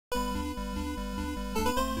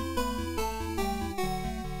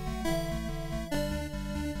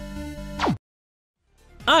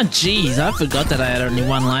Oh jeez, I forgot that I had only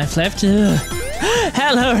one life left. Ugh.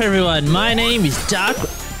 Hello everyone, my name is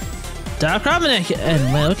DarkRubberNeck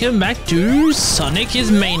and welcome back to Sonic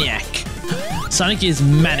is Maniac. Sonic is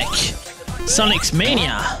Manic. Sonic's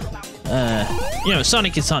Mania. You know,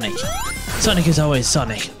 Sonic is Sonic. Sonic is always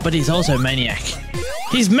Sonic, but he's also Maniac.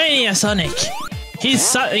 He's Mania Sonic. He's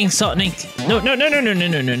something Sonic. No. And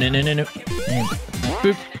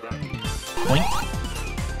boop. Boink.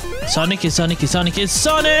 Sonic is Sonic is Sonic is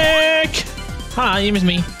Sonic! Hi, it was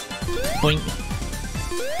me. Boink.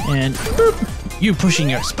 And boop. You pushing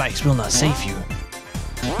your spikes will not save you.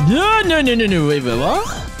 No, wait, what?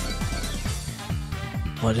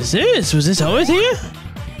 What is this? Was this always here?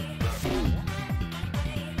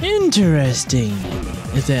 Interesting.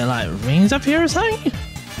 Is there like rings up here or something?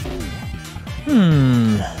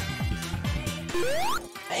 I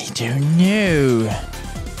don't know.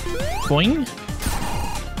 Boing.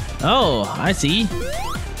 Oh, I see.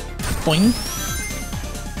 Boing.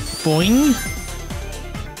 Boing.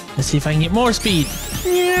 Let's see if I can get more speed.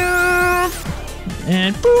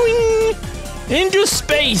 And boing! Into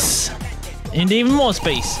space! Into even more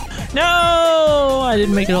space. No! I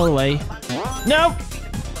didn't make it all the way. Nope!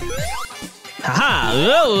 Haha!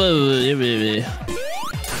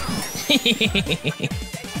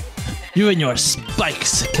 You and your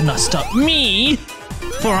spikes cannot stop me,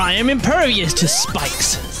 for I am impervious to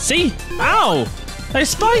spikes. See? Ow! They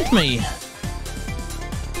spiked me!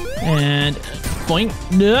 And boink.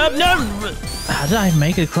 No! How did I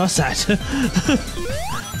make it across that?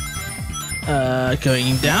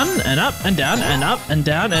 Going down and up and down and up and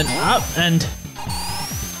down and up and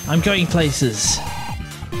I'm going places.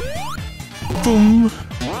 Boom.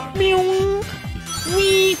 Meow.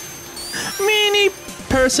 Wee. Mini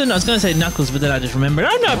person. I was gonna say Knuckles, but then I just remembered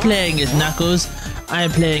I'm not playing as Knuckles. I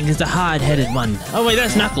am playing as the hard-headed one. Oh wait,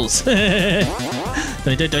 that's Knuckles.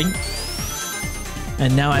 Doink, doink, doink.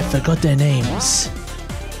 And now I forgot their names.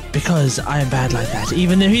 Because I am bad like that.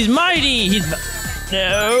 Even though he's mighty!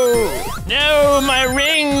 No, my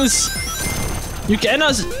rings! You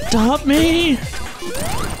cannot stop me!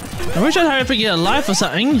 I wish I'd hurry up and get a life or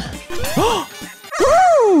something. Woo!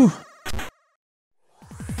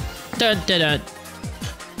 Dun.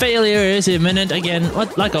 Failure is imminent again,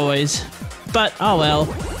 like always. But, oh well.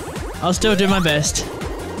 I'll still do my best.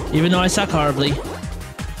 Even though I suck horribly.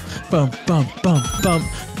 Bum.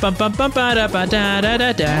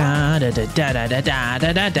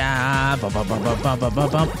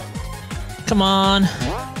 Come on,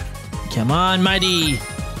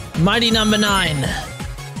 mighty number 9.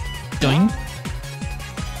 Doing.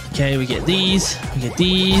 Okay, we get these, we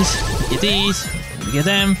get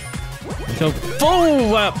them. We go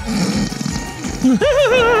forward.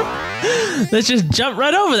 Let's just jump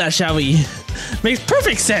right over that, shall we? Makes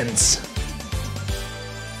perfect sense.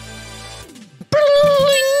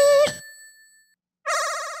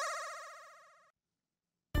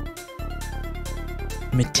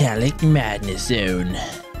 Metallic Madness Zone.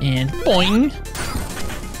 And boing!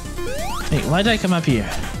 Wait, why did I come up here?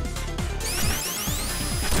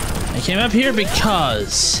 I came up here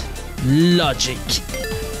because... logic.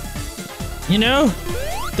 You know?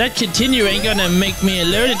 That continue ain't gonna make me a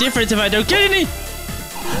load of difference if I don't get any...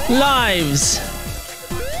 lives.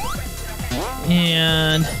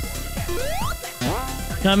 And...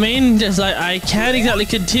 I mean, just like, I can't exactly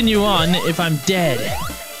continue on if I'm dead.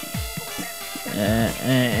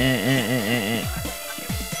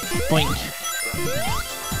 Boink.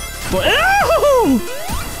 Ow!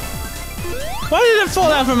 Why did it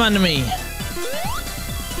fall out from under me?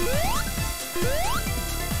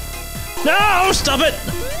 No! Stop it!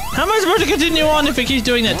 How am I supposed to continue on if it keeps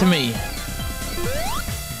doing that to me?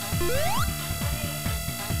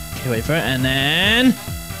 Okay, wait for it, and then...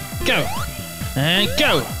 go! And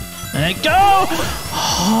go! And go!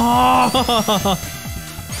 Oh!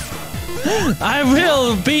 I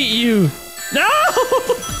will beat you! No!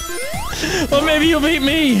 Or maybe you'll beat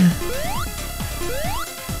me!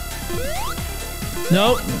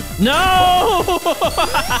 Nope. No!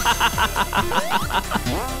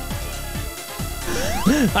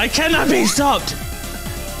 I cannot be stopped!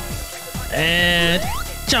 And...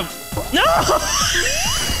 jump! No!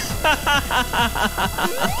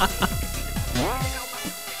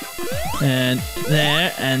 And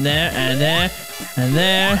there, and there, and there, and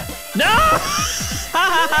there. No!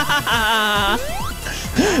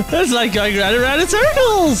 That's like going round and round in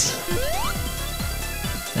circles.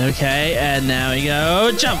 Okay, and now we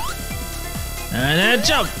go jump. And then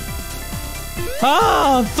jump.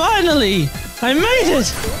 Ah, finally! I made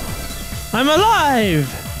it! I'm alive!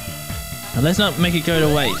 Now let's not make it go to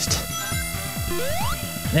waste.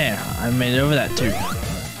 There, I made it over that too.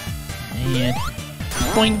 And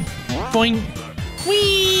boing, boing,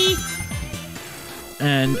 whee!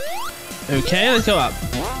 And okay, let's go up.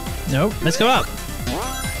 Nope, let's go up.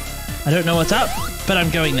 I don't know what's up, but I'm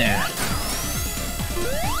going there.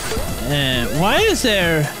 Why is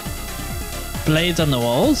there blades on the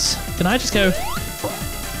walls? Can I just go?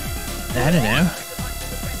 I don't know.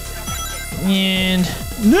 And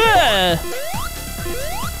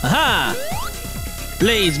aha!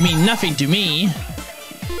 Blades mean nothing to me.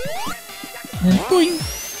 And boing.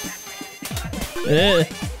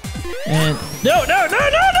 And no!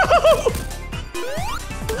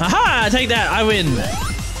 Haha! Take that! I win.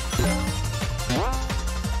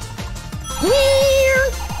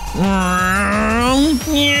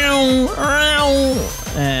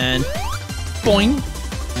 And boing.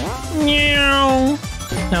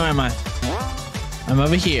 Now where am I? I'm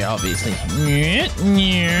over here, obviously.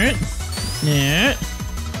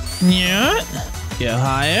 Go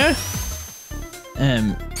higher.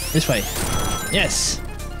 This way. Yes.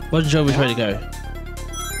 Wasn't sure which way to go.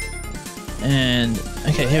 And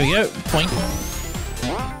okay, here we go. Point.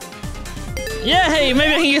 Yay!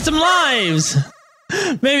 Maybe I can get some lives.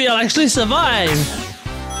 Maybe I'll actually survive.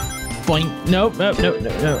 Boing. Nope.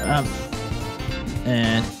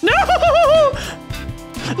 And no!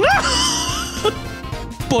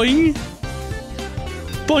 Boing.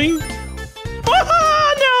 Boing.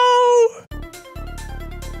 Oh,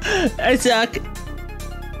 no! I suck.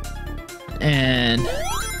 And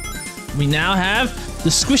we now have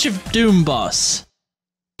the Squish of Doom boss.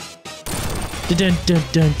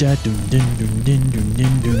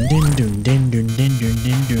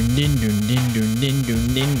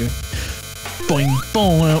 Boing,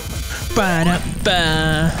 boing, ba da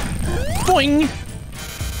ba, boing.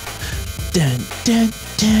 Dun dun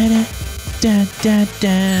dun dun dun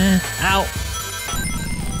dun. Ow.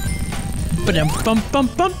 Ba-dum bum bum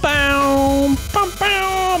bum bum bum bum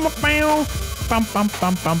bum bum bum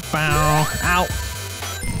bum bum bum. Ow.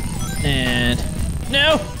 And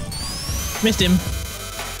no, missed him.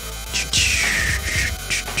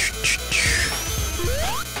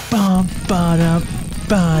 Bum ba da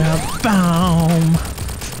ba da bum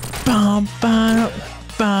bum ba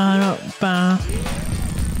da ba.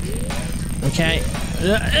 Okay.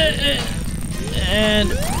 And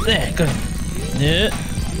there, got him.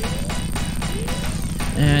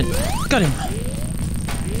 And got him.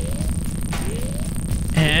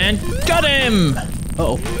 And got him.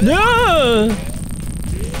 Uh-oh. No!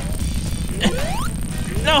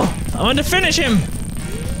 No! I want to finish him.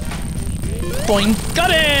 Boing.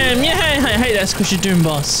 Got him. Yeah, I hate that Squishy Doom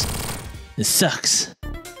boss. It sucks.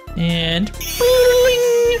 And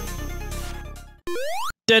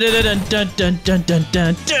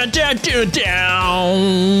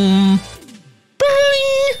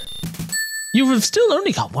you have still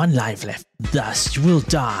only got one life left, thus you will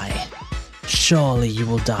die. Surely you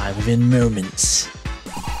will die within moments.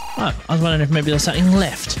 Oh, I was wondering if maybe there's something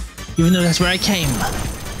left, even though that's where I came.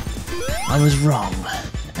 I was wrong,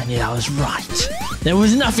 and yet I was right. There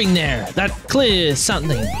was nothing there. That clears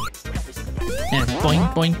something. And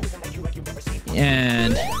boing, boing.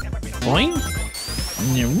 And boing.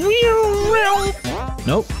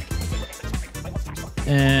 Nope.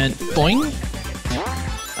 And boing.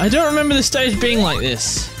 I don't remember the stage being like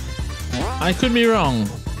this. I could be wrong.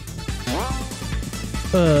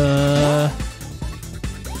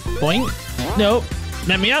 Boing. Nope.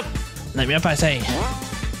 Let me up. Let me up, I say.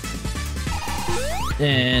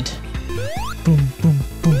 And boom, boom,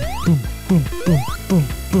 boom, boom, boom, boom, boom,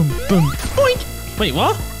 boom, boom. Boing. Wait,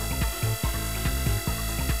 what?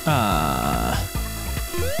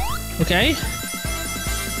 Okay.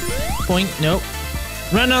 Boing. Nope.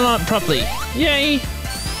 Run on properly. Yay.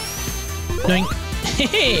 Doing.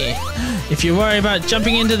 If you worry about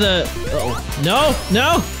jumping into the... Uh-oh. No.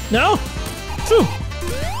 Phew.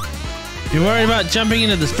 If you're worried about jumping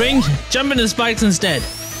into the spring, jump into the spikes instead.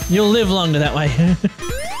 You'll live longer that way.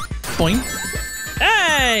 Boing.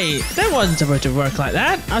 Hey! That wasn't supposed to work like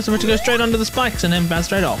that. I was supposed to go straight onto the spikes and then bounce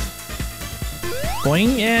straight off.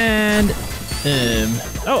 Boing and...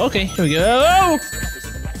 Oh, okay. Here we go. Oh!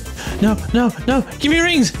 No. Give me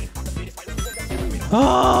rings.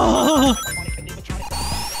 Oh!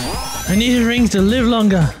 I needed rings to live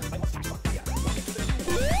longer.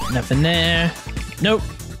 Nothing there. Nope.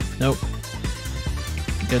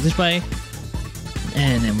 Go this way.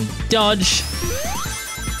 And then we dodge.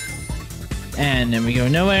 And then we go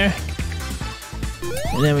nowhere.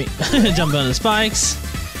 And then we jump on the spikes.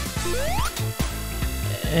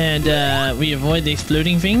 And we avoid the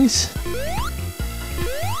exploding things.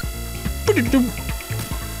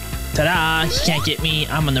 Ta-da! You can't get me.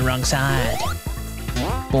 I'm on the wrong side.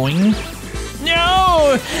 Boing.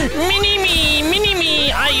 No! Mini-me! Mini-me!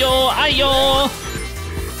 Ayo! Ayo!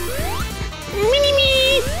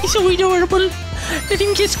 Mini-me! He's so adorable. Let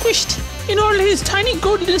him get squished in all his tiny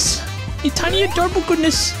goodness. His tiny adorable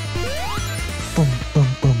goodness. Boom, boom,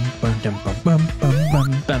 boom, bum, dum, bum, bum, bum, bum,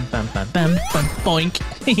 bum, bum, bum, bum, bum, boink.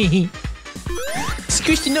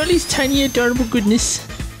 Squished in all his tiny adorable goodness.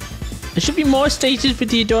 There should be more stages with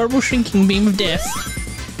the adorable shrinking beam of death.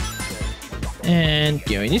 And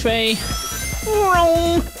going this way.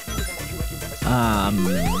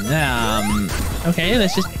 Okay,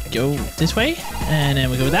 let's just go this way. And then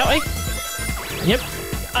we go that way. Yep.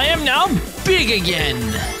 I am now big again.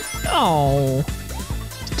 Oh.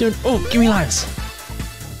 Dude, oh, give me lives.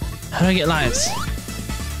 How do I get lives?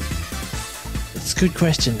 It's a good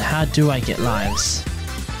question. How do I get lives?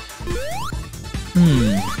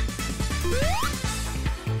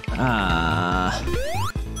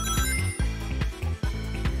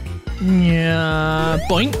 Yeah,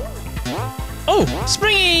 boing. Oh,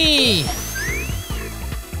 springy!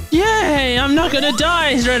 Yay, I'm not gonna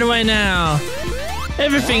die straight away now.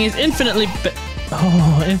 Everything is infinitely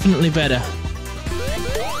better.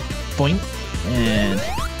 Boing. And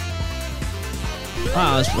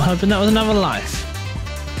I was hoping that was another life.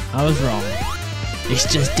 I was wrong. It's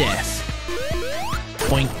just death.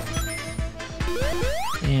 Boink.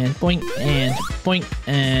 And boink, and boink,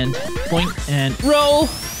 and boink, and roll,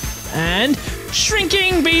 and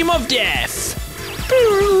shrinking beam of death.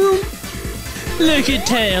 Boom. Look at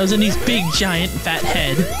Tails and his big giant fat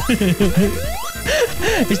head.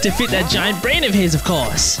 It's to fit that giant brain of his, of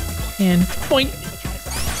course. And boink.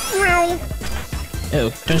 Oh,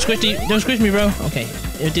 don't squish me, bro. Okay,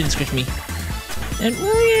 it didn't squish me.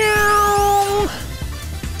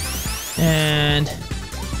 And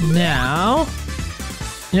now,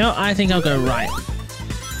 you know, I think I'll go right.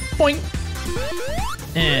 Boink.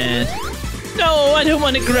 And no, I don't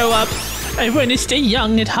want to grow up. I want to stay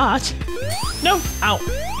young at heart. No, ow.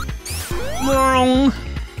 Wrong.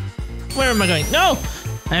 Where am I going? No,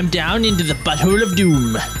 I'm down into the butthole of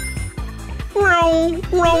doom. Wrong,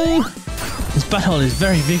 wrong. His butthole is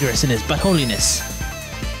very vigorous in his buttholiness.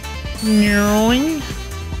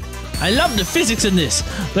 I love the physics in this,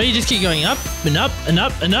 where you just keep going up and up and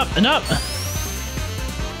up and up and up.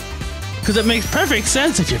 Because it makes perfect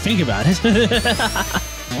sense if you think about it.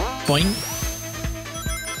 Boing.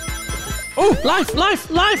 Oh, life, life,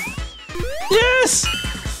 life! Yes!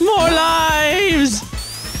 More lives!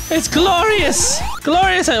 It's glorious!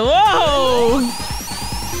 Glorious! Whoa!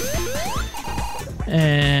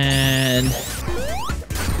 And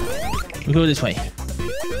we go this way.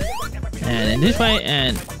 And then this way,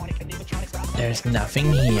 and there's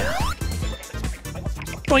nothing here.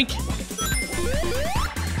 Boink!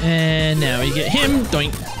 And now we get him.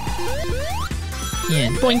 Doink.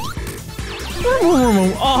 And boink.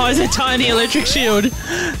 Oh, it's a tiny electric shield.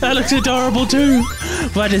 That looks adorable too.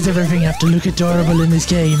 Why does everything have to look adorable in this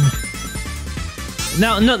game?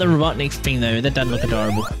 No, not the Robotnik thing though. That doesn't look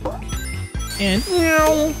adorable. And where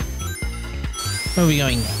are we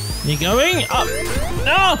going? You're going up.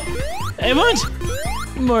 No! I want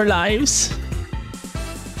more lives.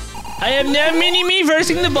 I am now Mini-Me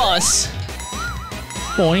versing the boss.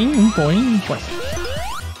 Boing, boing, boing.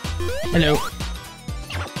 Hello.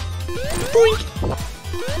 Boink.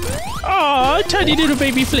 Aw, tiny little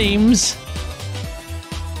baby flames.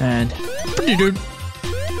 And pretty dude.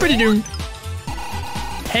 Pretty dude.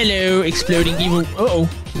 Hello, exploding evil. Uh-oh.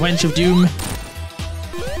 Wench of doom.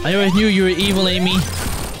 I always knew you were evil, Amy.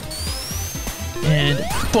 And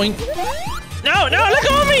boink. No, no, let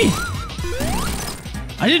go of me!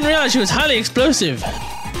 I didn't realize she was highly explosive.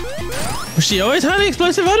 Was she always highly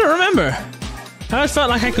explosive? I don't remember. I always felt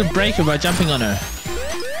like I could break her by jumping on her.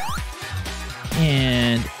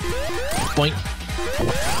 And boink,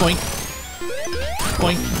 boink,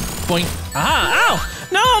 boink, boink. Aha! Ow!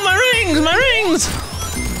 No, my rings! My rings!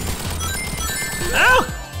 Ow!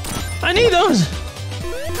 I need those.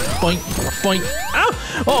 Boink, boink. Ow!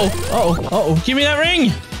 Uh-oh, uh-oh, uh-oh. Give me that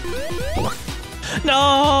ring! No!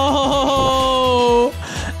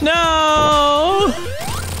 No!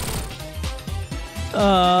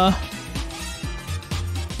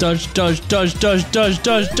 Dodge, dodge, dodge, dodge, dodge,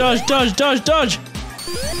 dodge, dodge, dodge, dodge, dodge!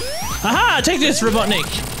 Aha! Take this, Robotnik!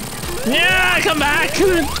 Yeah, come back!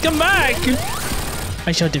 Come back!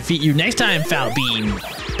 I shall defeat you next time, foul beam.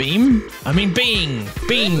 Beam? I mean being.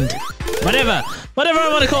 Beamed. Whatever. Whatever I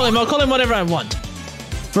want to call him, I'll call him whatever I want.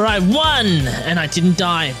 For I won! And I didn't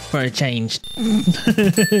die for a change.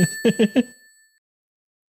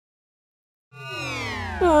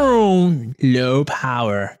 Low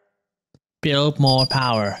power. Build more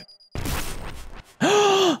power.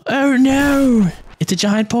 Oh no! It's a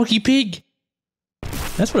giant porky pig.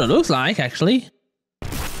 That's what it looks like, actually.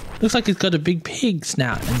 Looks like it's got a big pig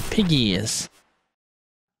snout and pig ears.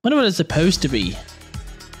 Wonder what it's supposed to be.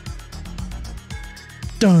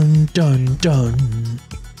 Dun dun dun.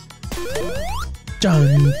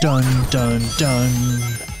 Dun dun dun dun.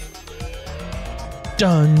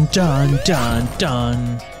 Dun dun dun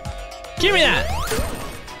dun. Give me that!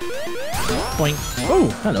 Boink. Oh,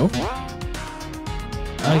 hello.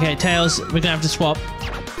 Okay, Tails, we're gonna have to swap.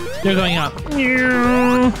 You're going up.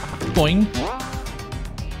 Boing.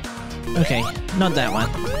 Okay, not that one.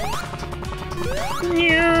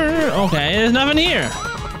 Okay, there's nothing here.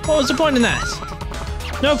 What was the point in that?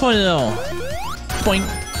 No point at all. Boing.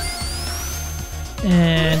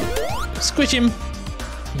 And squish him.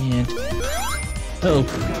 And oh,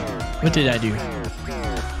 what did I do?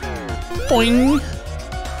 Boing.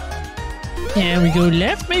 And we go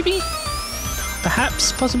left, maybe?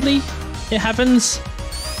 Perhaps, possibly. It happens.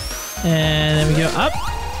 And then we go up.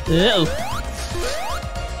 Oh.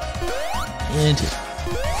 And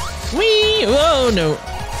whee! Oh no!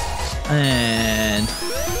 And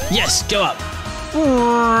yes, go up.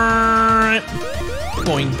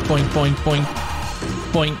 Boing, boing, boing, boing,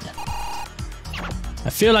 boing. I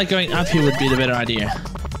feel like going up here would be the better idea.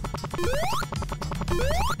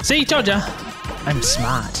 See, told ya. I'm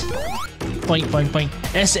smart. Boing, boing, boing.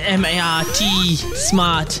 S-M-A-R-T.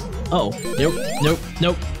 Smart. Uh oh. Nope, nope,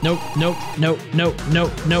 nope, nope, nope, nope, nope,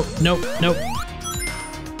 nope, nope, nope, nope.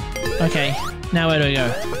 Okay, now where do I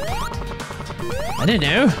go? I don't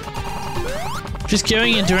know. Just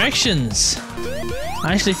going in directions.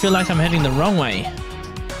 I actually feel like I'm heading the wrong way.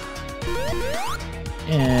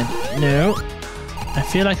 And no. I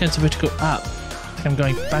feel like I'm supposed to go up. Like I'm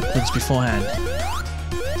going backwards beforehand.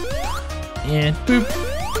 And boop.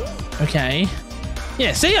 Okay.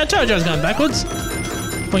 Yeah, see, I told you I was going backwards.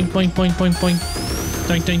 Boink, boink, boink, boink, boink.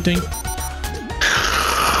 Doink, doink, doink.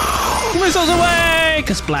 Missiles away!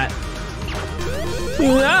 Splat.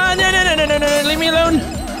 Ah, no, no, no, no, no, no, leave me alone.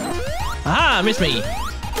 Ah, missed me.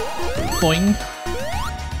 Boing.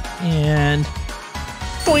 And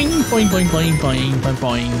boing, boing, boing, boing, boing, boing,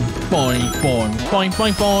 boing, boing, boing, boing,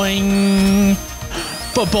 boing,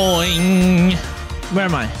 boing, boing. Where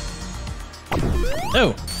am I?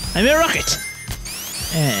 Oh, I'm in a rocket.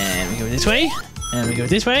 And we go this way. And we go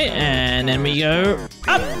this way. And then we go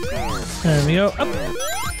up. And we go up.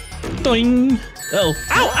 Doing. Oh.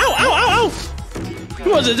 Ow, ow, ow, ow, ow.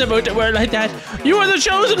 You wasn't supposed to wear like that. You were the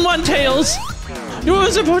chosen one, Tails. You were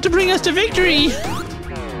supposed to bring us to victory.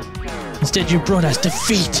 Instead, you brought us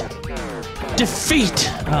defeat. Defeat.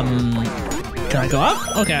 Can I go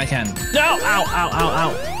up? Okay, I can. No, ow, ow, ow,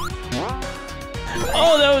 ow.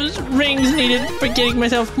 Oh, those rings needed for getting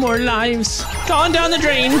myself more lives. Gone down the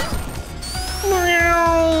drain.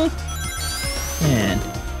 And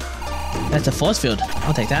that's a force field.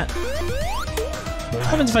 I'll take that. What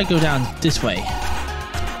happens if I go down this way?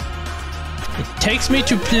 It takes me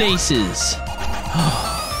to places.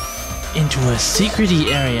 Into a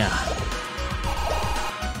secret-y area.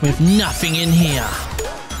 With nothing in here.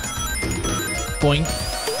 Boink.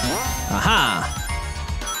 Aha.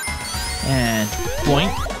 And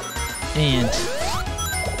boink. And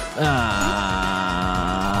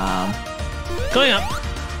going up.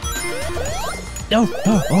 No,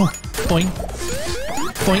 oh, oh. Boink.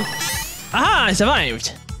 Boink. Aha, I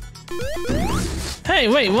survived. Hey,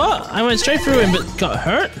 wait, what? I went straight through him but got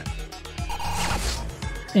hurt?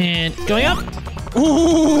 And going up.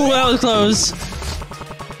 Ooh, that was close.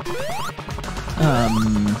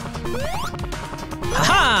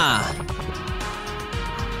 Haha!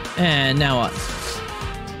 And now what?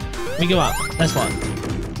 We go up. That's what.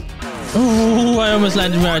 Ooh, I almost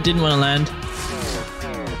landed where I didn't want to land.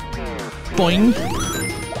 Boing.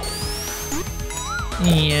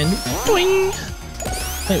 And boing.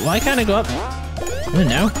 Wait, why can't I go up? I don't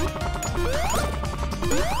know.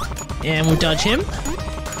 And we'll dodge him.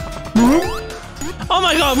 Oh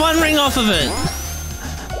my god, one ring off of it!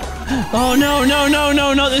 Oh no, no, no,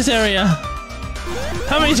 no, not this area!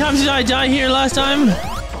 How many times did I die here last time?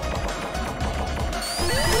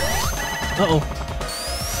 Uh-oh.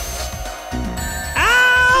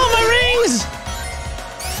 Ow, my rings!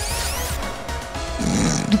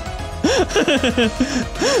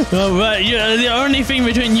 Well, but the only thing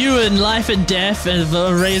between you and life and death and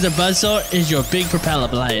the razor buzzsaw is your big propeller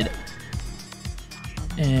blade.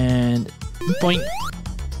 And boink.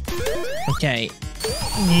 Okay.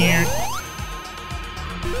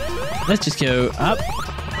 Let's just go up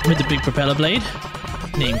with the big propeller blade,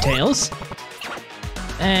 named Tails.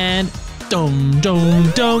 And Dum dum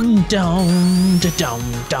dum dum dum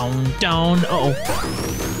dum dum. Uh oh.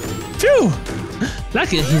 Phew!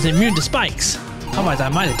 Luckily he's immune to spikes. Otherwise I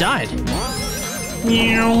might have died.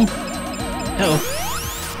 Uh oh.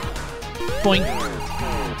 Boink.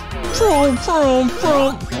 Vroom, vroom,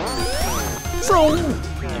 vroom. Vroom.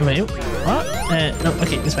 Wait, what? No,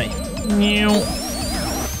 okay, this way. No!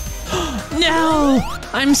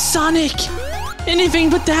 I'm Sonic! Anything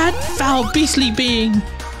but that foul beastly being!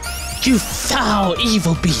 You foul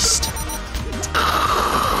evil beast!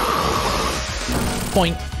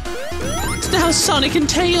 Boink. It's now Sonic and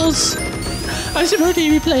Tails! I suppose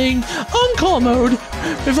you'll be playing Encore Mode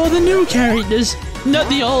with all the new characters, not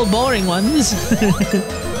the old boring ones.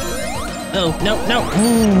 Oh, no, no.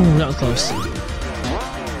 Ooh, that was close.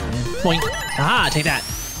 Boink. Ah, take that.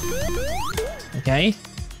 Okay.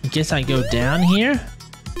 I guess I go down here.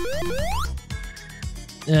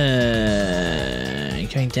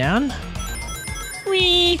 Going down.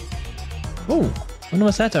 Whee! Ooh, wonder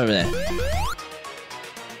what's that over there.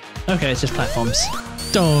 Okay, it's just platforms.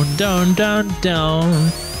 Down, down, down,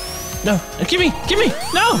 down. No, give me,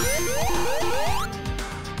 no!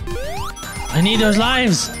 I need those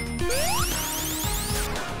lives.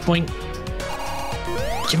 Boink.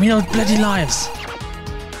 Give me those bloody lives.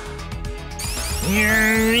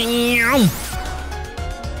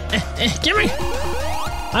 Give me!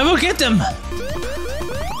 I will get them!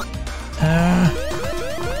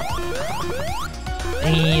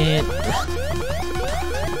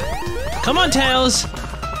 Come on, Tails!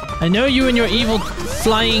 I know you and your evil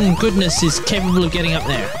flying goodness is capable of getting up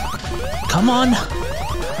there. Come on!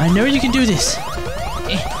 I know you can do this.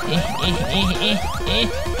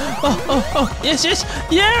 Oh, yes, yes!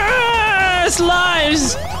 Yes!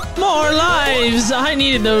 Lives! More lives! I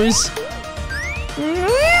needed those.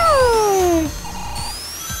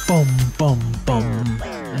 Boom, boom, boom.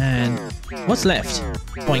 And what's left?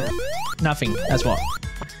 Boink. Nothing. That's what.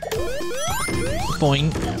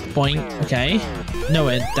 Boink, boink. Okay.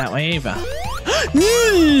 Nowhere that way either.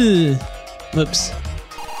 Whoops.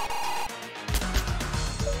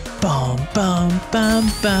 Bum, bum,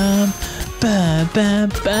 bum, bum. Bam, bam,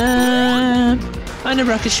 bam. On a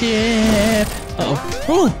rocket ship. Uh-oh.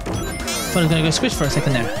 Ooh. Thought I was gonna go squish for a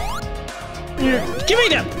second there. Give me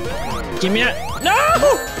that! Give me that! No!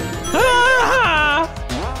 Ah!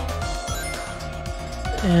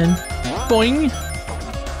 And boing.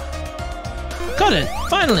 Got it!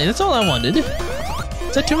 Finally, that's all I wanted. Is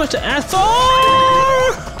that too much to ask for?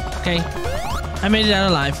 Okay. I made it out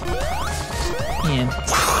alive. And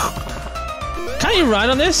can you ride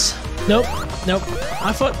on this? Nope. Nope.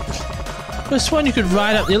 I thought this one you could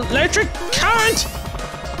ride up the electric current!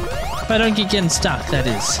 If I don't keep getting stuck, that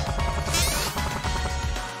is.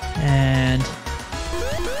 And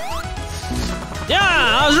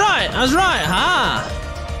yeah, I was right, ha!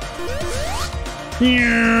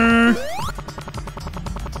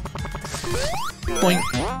 Boing.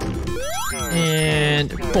 And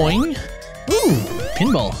boing. Ooh,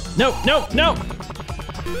 pinball. No, no, no!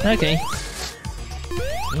 Okay.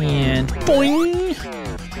 And boing.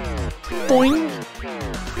 Boing.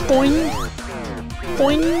 Boing.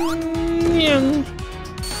 Boing.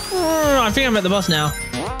 I think I'm at the boss now.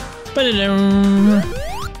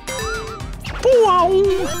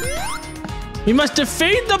 We must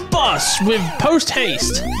defeat the boss with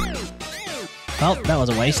post-haste. Well, that was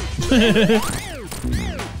a waste.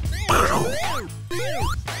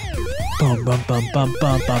 Bum bum bum bum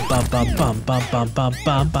bum bum bum bum bum bum bum bum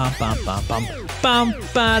bum bum bum bum bum bum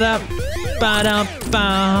ba da ba da ba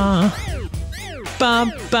bum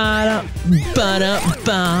ba da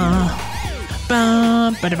ba.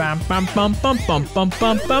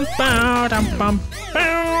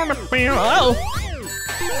 Oh!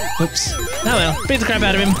 Whoops. Oh well, beat the crap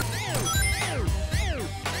out of him.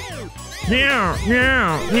 Meow,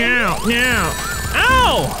 meow, meow, meow.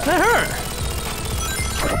 Ow! That hurt.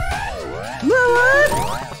 What?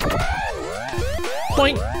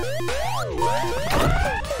 Boink.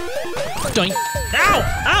 Doink. Ow!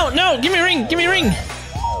 Ow! No! Give me a ring! Give me a ring!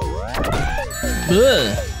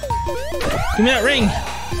 Ugh. Give me that ring!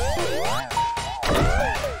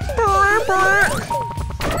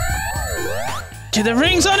 Get the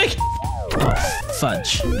ring, Sonic! Oh,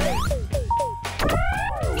 fudge.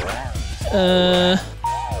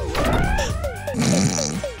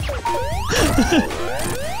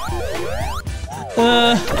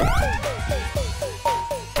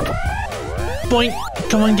 Boink!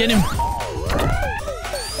 Come on, get him!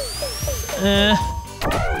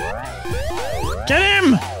 Get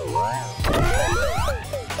him!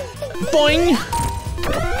 Boing!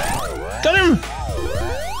 Got him!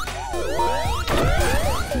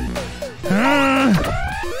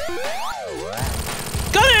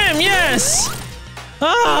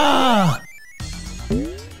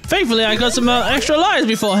 Thankfully, I got some extra lives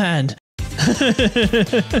beforehand.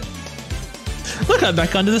 Look, I'm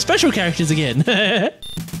back onto the special characters again.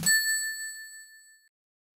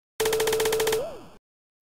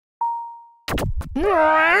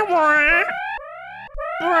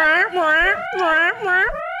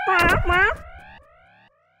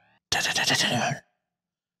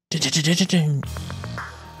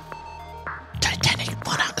 Titanic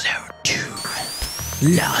Monarch Zone 2.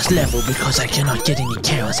 Last level because I cannot get any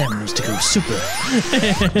Chaos Emeralds to go super.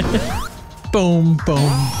 Boom,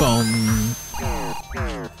 boom, boom.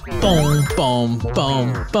 Boom, boom,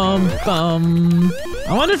 boom, boom, boom.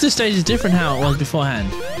 I wonder if this stage is different how it was beforehand.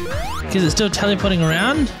 Because it's still teleporting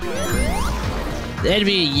around? That'd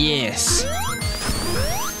be a yes.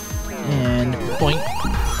 And boink.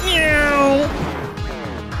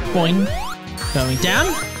 Boing. Going down.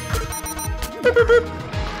 Boop, boop, boop.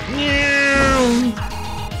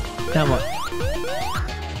 Down what?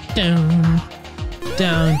 Down.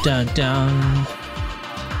 Down, down, down.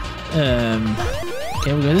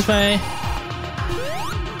 Okay, we'll go this way.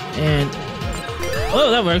 And oh,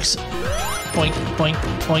 that works. Boink, boink,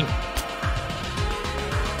 boink.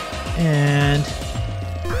 And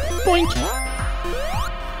boink.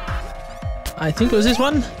 I think it was this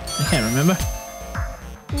one. I can't remember.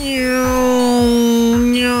 Oh,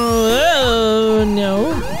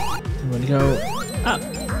 no. I'm gonna go up.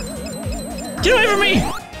 Get away from me!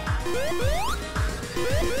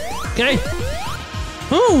 Okay.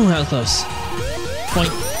 Ooh, that was close.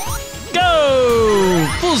 Point. Go!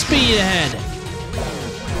 Full speed ahead.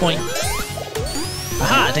 Point.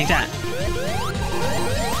 Aha, take that.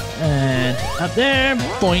 And up there.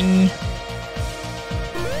 Boing.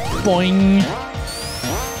 Boing.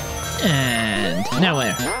 And now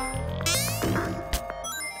where?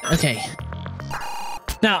 Okay.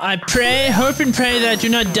 Now I pray, hope and pray that I do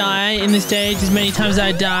not die in this stage as many times as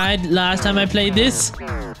I died last time I played this.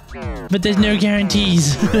 But there's no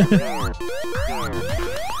guarantees.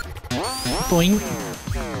 Boing.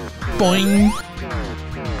 Boing.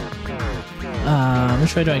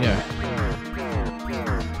 Which way do I go?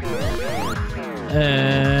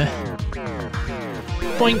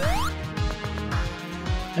 Boing.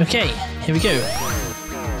 Okay, here we go.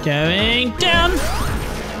 Going down.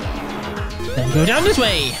 Then go down this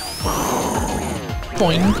way.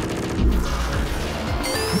 Boing.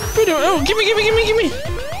 Oh, gimme, gimme, gimme, gimme.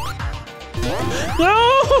 No!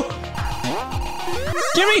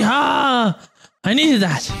 Gimme! Ah! I needed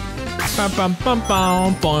that. Bum, bum, bum,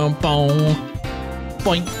 bum, bum, bum.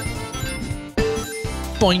 Boink.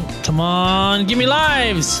 Boink. Come on, give me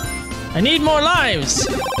lives. I need more lives.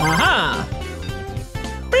 Aha!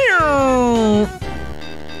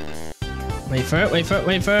 Wait for it, wait for it,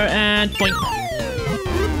 wait for it, and boink.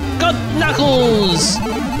 Got Knuckles!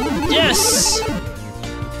 Yes!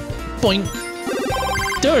 Boink.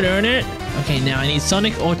 Darn it. Okay, now I need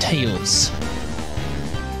Sonic or Tails.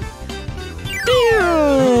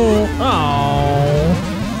 Oh.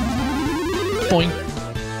 Boink.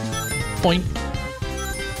 Boink.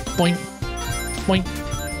 Boink. Boink.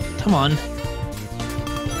 Come on.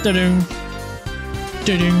 Da-ding.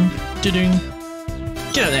 Da-ding. Da-ding.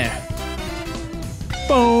 Get out there.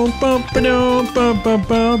 Boom, boom, ba-dum, bum, bum,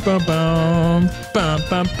 bum, bum, bum, bum,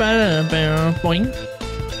 bum, ba-dum, boing,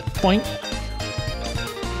 boing,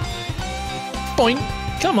 boing.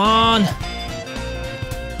 Come on.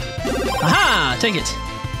 Aha! Take it.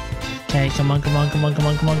 Okay, come on, come on, come on, come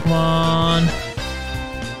on, come on, come on.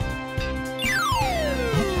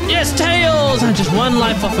 Yes, Tails! I'm just one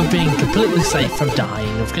life off of being completely safe from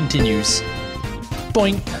dying. Of continues.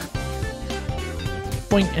 Boink.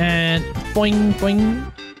 Boink and boing, boing.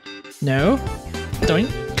 No. Doink.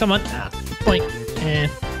 Come on. Boink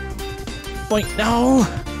and boink. No.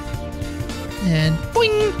 And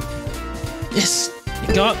boing. Yes.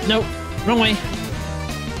 Go up. No. Wrong way.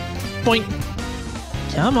 Boink.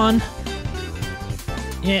 Come on.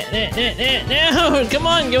 Yeah. No. Come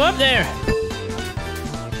on. Go up there.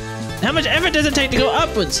 How much effort does it take to go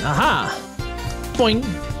upwards? Aha. Boing.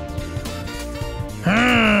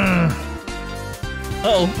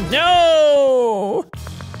 Oh, no!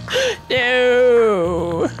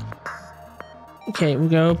 No! Okay, we'll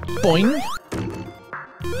go boing.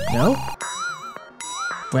 No?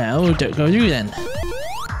 Well, we'll go through then.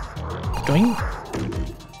 Doing.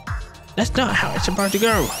 That's not how it's supposed to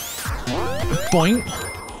go. Boing.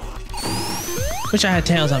 Wish I had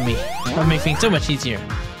Tails on me. That would make things so much easier.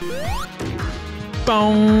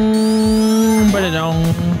 Boom!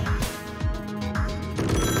 Ba-da-dong.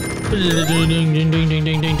 Ding, ding, ding, ding, ding,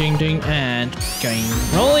 ding, ding, ding, ding, and going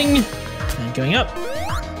rolling, and going up,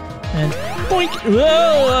 and boink,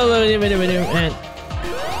 whoa, and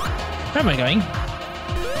Where am I going?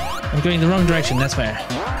 I'm going the wrong direction, that's where.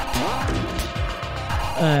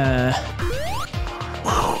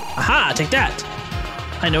 Aha, take that!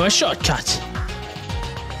 I know a shortcut.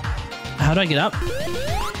 How do I get up?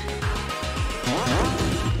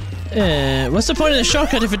 What's the point of the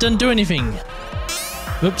shortcut if it doesn't do anything?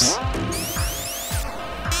 Oops.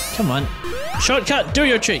 Come on. Shortcut, do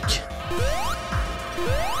your trick.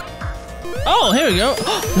 Oh, here we go.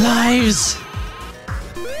 Lives!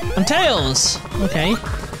 And tails! Okay.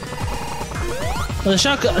 Well, the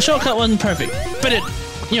shortcut wasn't perfect, but it,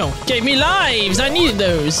 you know, gave me lives! I needed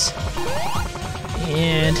those!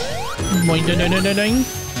 And... boing, doing, doing, doing, doing.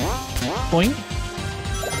 Boing.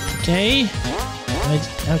 Okay.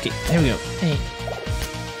 Okay, here we go. Hey.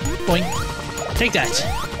 Boing. Take that!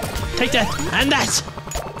 Take that! And that!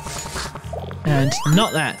 And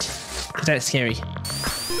not that, because that's scary.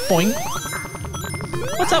 Boing.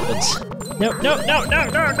 What's upwards? No, no, no, no,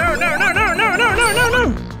 no, no, no, no, no, no, no, no, no,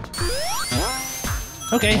 no!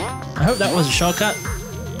 Okay, I hope that was a shortcut.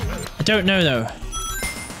 I don't know though.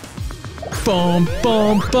 Boom,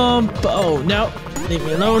 boom, boom, oh no, leave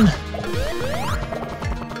me alone.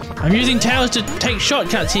 I'm using tails to take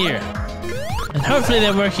shortcuts here. And hopefully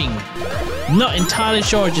they're working. I'm not entirely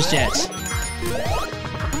sure just yet.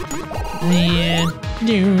 And...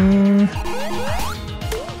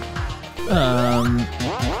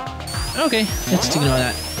 okay, let's just ignore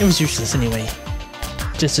that. It was useless anyway.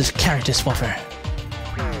 Just as character swapper.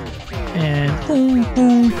 And boom,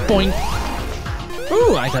 boom, boing.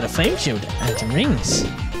 Ooh, I got a flame shield and some rings.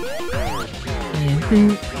 And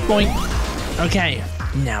boom, boing. Okay,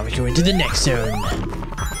 now we go into the next zone.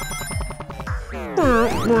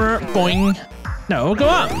 Boing. No, go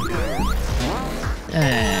up.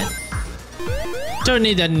 And don't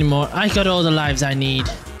need that anymore. I got all the lives I need.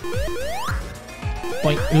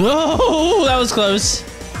 Boing. Oh, that was close.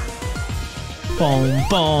 Boom,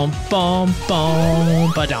 boom, boom,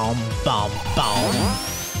 boom, ba-dum, bum, bum.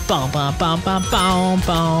 Bum, bum, bum, bum, bum,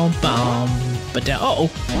 bum, bum, ba-dum. Uh-oh.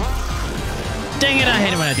 Dang it, I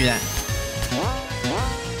hate it when I do that.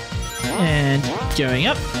 And going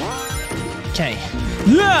up. Okay.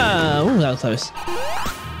 Yeah! Ooh, that was close.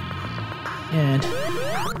 And...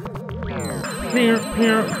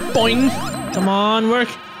 boing! Come on, work!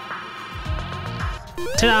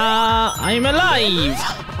 Ta-da! I'm alive!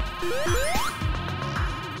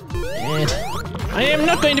 And I am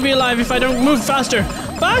not going to be alive if I don't move faster!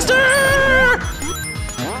 Faster!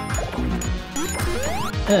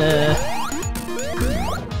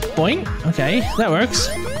 Boing. Okay, that works.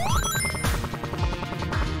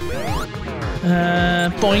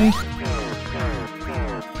 Boing.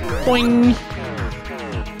 Boing.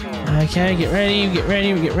 Okay, get ready, get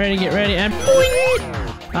ready, get ready, get ready, and boing!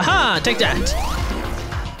 Aha! Take that!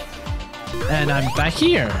 And I'm back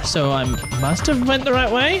here, so I must have went the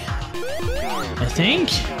right way? I think?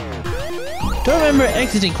 Don't remember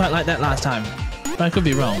exiting quite like that last time, but I could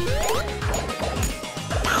be wrong.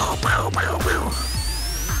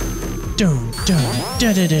 Doom, doom,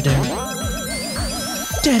 da da da da.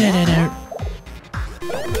 Da da da da.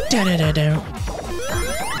 Da da da da.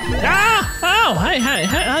 Ah! Oh! Hey, hey,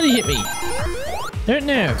 how did he hit me? Don't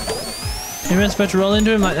know. Maybe I'm supposed to roll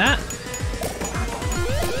into him like that?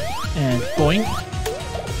 And boing.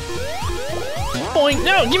 Boing!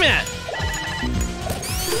 No! Give me that!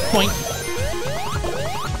 Boing.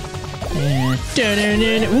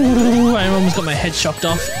 And ooh, I almost got my head chopped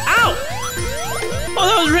off. Ow! Oh,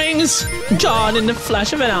 those rings! Gone in the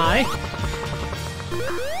flash of an eye.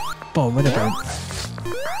 Boom, ba-da-boom.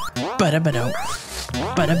 Ba-da-ba-doom.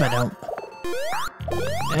 Ba-da-ba-doom.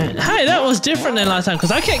 And hey, that was different than last time,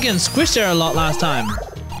 because I kept getting squished there a lot last time.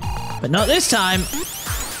 But not this time.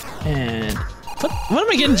 And what am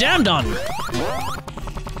I getting jammed on?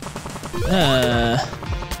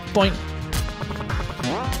 Boink.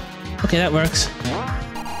 Okay, that works.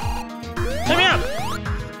 Let me up!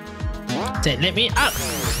 Say, let me up!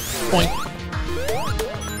 Boink.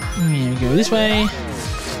 Here we go this way.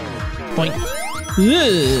 Boink.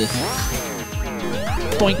 Ugh.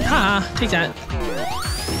 Boink. Ha! Take that.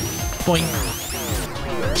 Boink.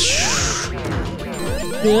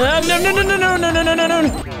 No, no, no, no, no, no, no, no, no, no.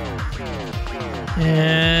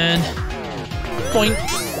 And boink.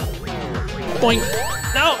 Boink.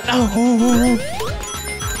 No, no.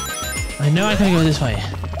 I know I gotta go this way.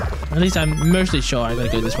 At least I'm mostly sure I gotta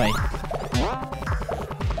go this way.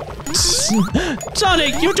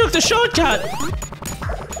 Sonic, you took the shortcut!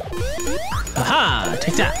 Aha!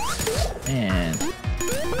 Take that. And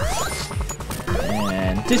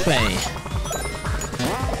this way.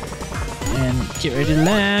 And get ready to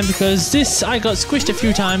land because this I got squished a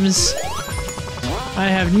few times.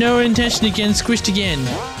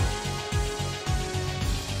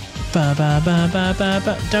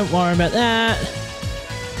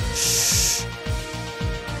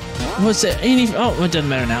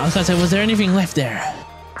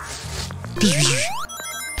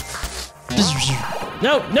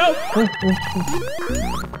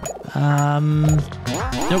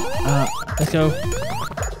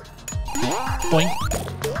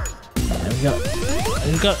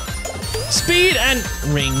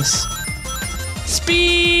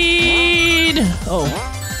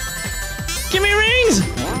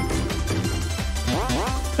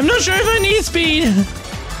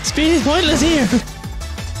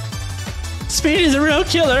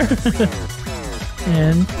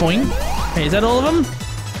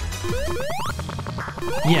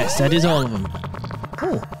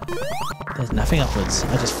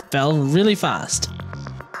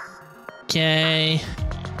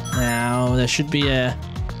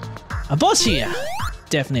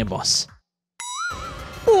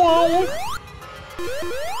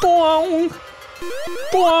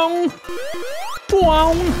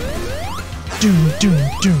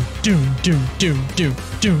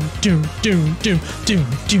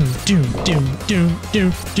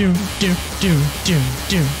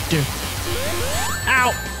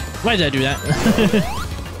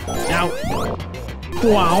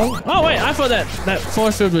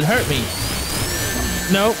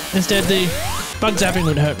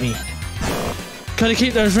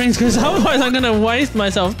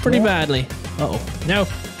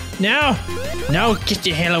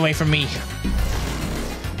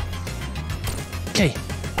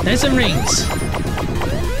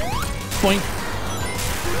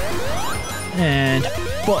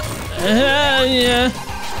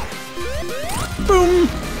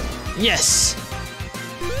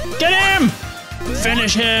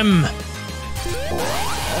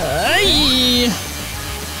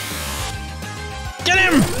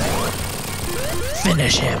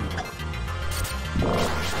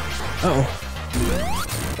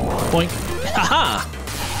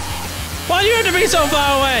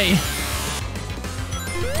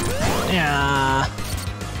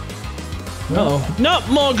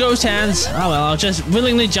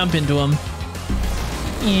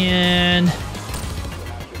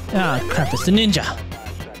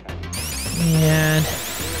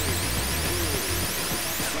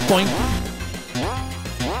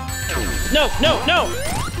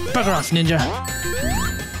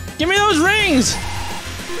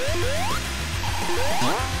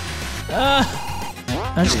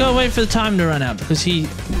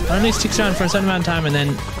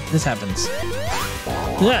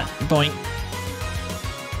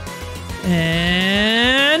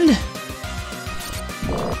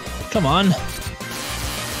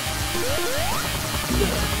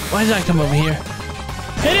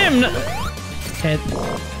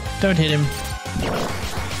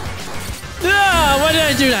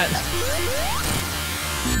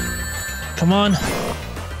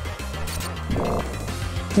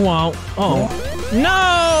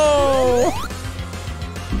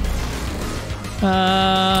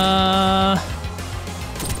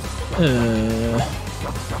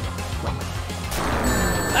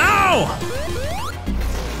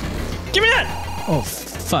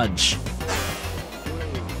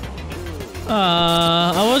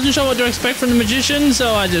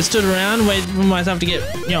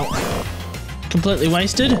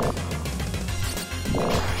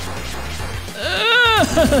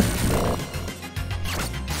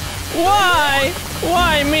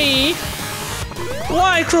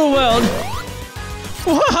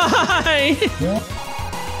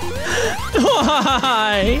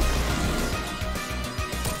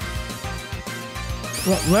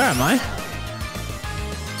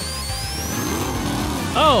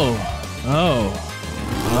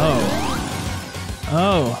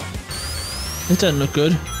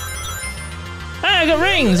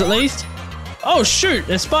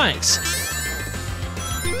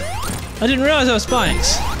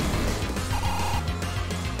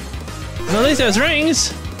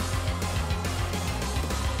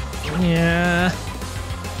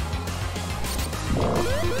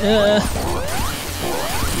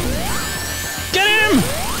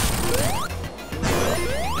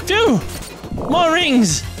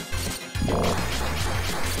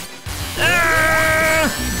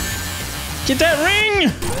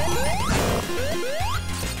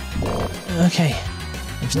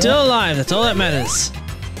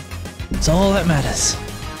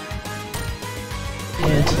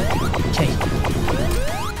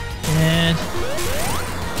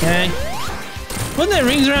 Wasn't there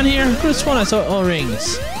rings around here? I could have sworn I saw all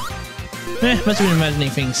rings. Must have been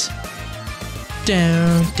imagining things.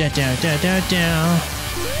 Down, down, down, down, down, down.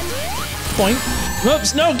 Point.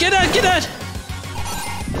 Whoops, no, get out, get out!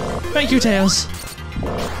 Thank you, Tails.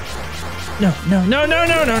 No, no, no, no,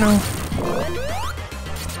 no, no, no.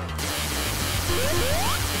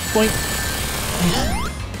 Point.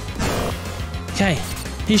 Okay,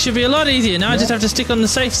 he should be a lot easier. Now I just have to stick on the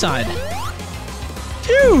safe side.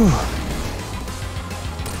 Phew!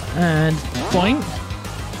 And point.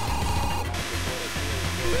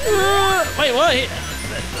 Wait, what?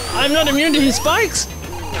 I'm not immune to his spikes?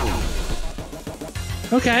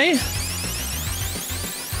 Okay.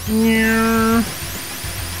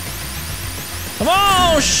 Come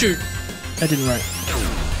on! Oh, shoot! That didn't work.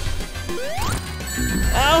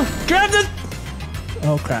 Ow! Grab the...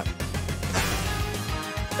 Oh, crap.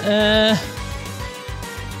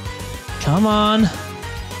 Come on.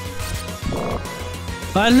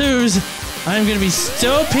 If I lose, I'm gonna be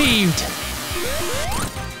so peeved.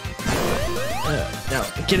 No,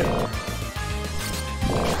 get it.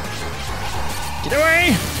 Get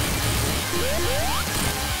away!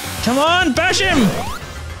 Come on, bash him!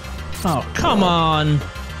 Oh, come on.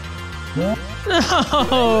 No!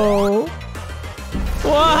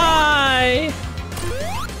 Why?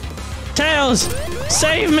 Tails!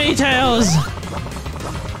 Save me, Tails!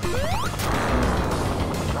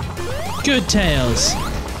 Good Tails.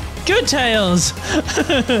 Good Tails!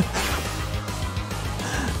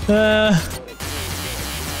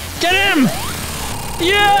 Get him!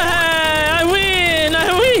 Yeah! I win!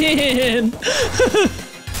 I win!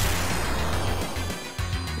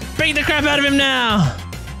 Beat the crap out of him now!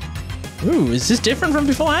 Ooh, is this different from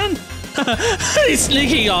beforehand? He's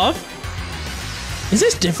sneaking off. Is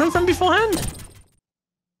this different from beforehand?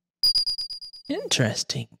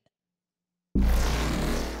 Interesting.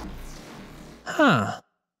 Huh.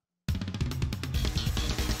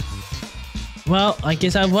 Well, I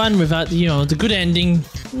guess I won without, you know, the good ending.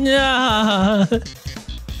 Yeah.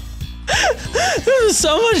 This is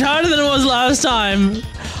so much harder than it was last time.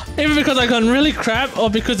 Either because I got really crap or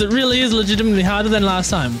because it really is legitimately harder than last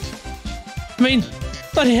time. I mean,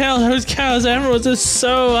 bloody hell, those Chaos Emeralds are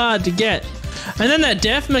so hard to get. And then that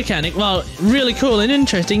death mechanic, while really cool and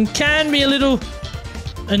interesting, can be a little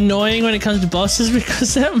annoying when it comes to bosses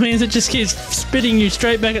because that means it just keeps spitting you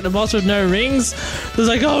straight back at the boss with no rings. It's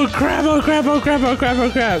like, oh crap, oh crap, oh crap, oh crap, oh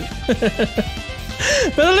crap.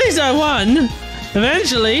 But at least I won.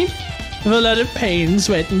 Eventually. With a lot of pain,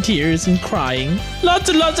 sweat, and tears, and crying. Lots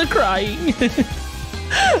and lots of crying.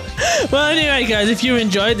 Well, anyway, guys, if you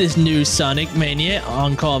enjoyed this new Sonic Mania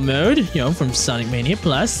Encore mode, you know, from Sonic Mania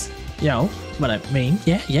Plus, you know what I mean.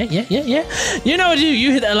 Yeah. You know what to do.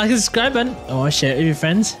 You hit that like and subscribe button or share it with your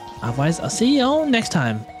friends. Otherwise, I'll see you all next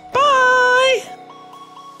time. Bye!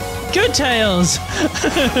 Good Tails!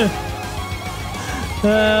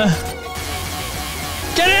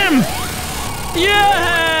 Get him!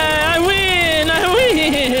 Yeah! I win! I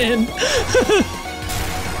win!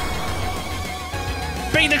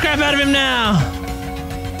 Beat the crap out of him now!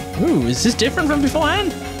 Ooh, is this different from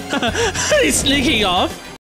beforehand? He's sneaking off.